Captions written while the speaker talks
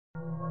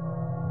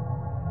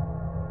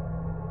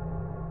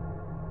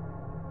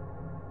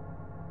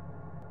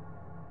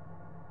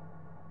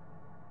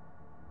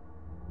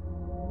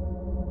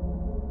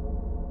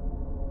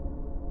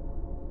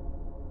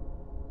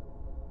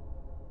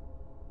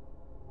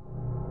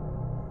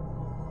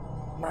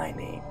My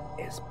name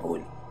is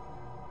Puli.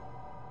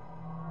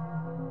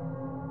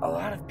 A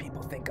lot of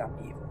people think I'm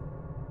evil,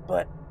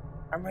 but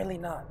I'm really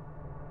not.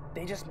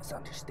 They just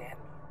misunderstand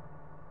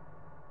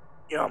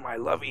me. I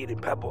love eating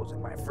pebbles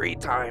in my free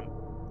time.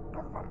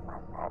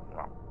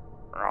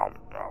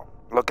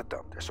 Look at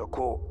them, they're so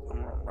cool.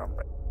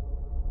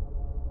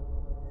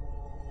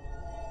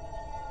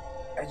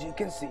 As you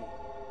can see,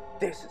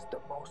 this is the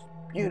most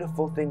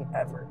beautiful thing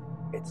ever.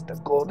 It's the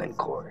golden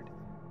cord.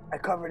 I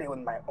covered it with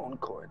my own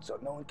cord so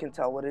no one can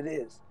tell what it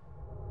is.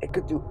 It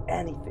could do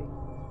anything,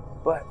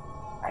 but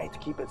I had to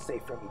keep it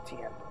safe from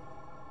Etienne.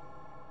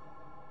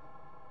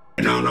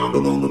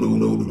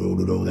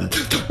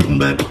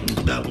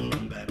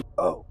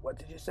 Oh, what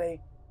did you say?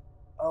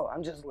 Oh,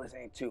 I'm just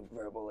listening to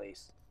Verbal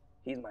Ace.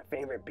 He's my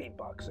favorite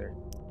beatboxer.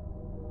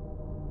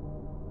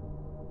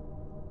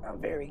 I'm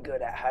very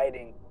good at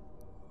hiding.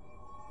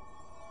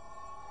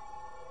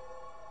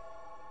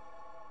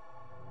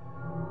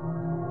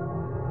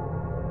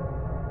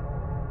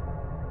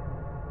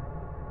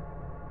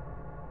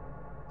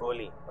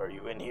 Puli, are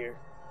you in here?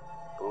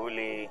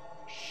 Puli.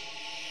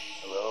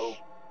 Shh. Hello?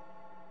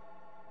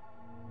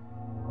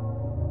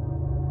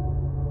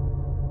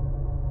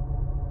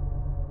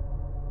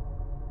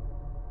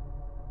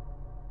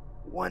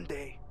 One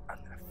day, I'm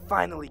gonna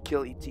finally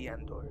kill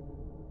Etienne,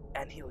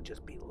 and he'll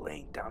just be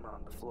laying down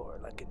on the floor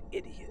like an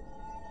idiot.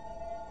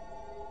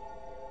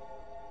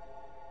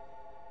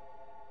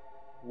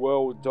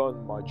 Well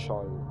done, my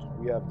child.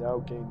 We have now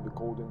gained the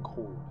golden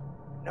cord.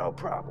 No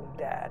problem,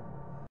 Dad.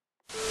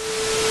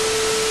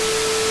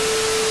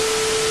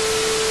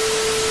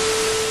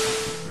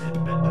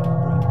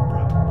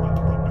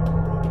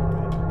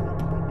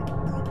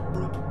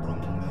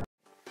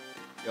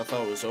 Y'all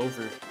thought it was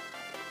over,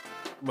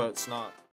 but it's not.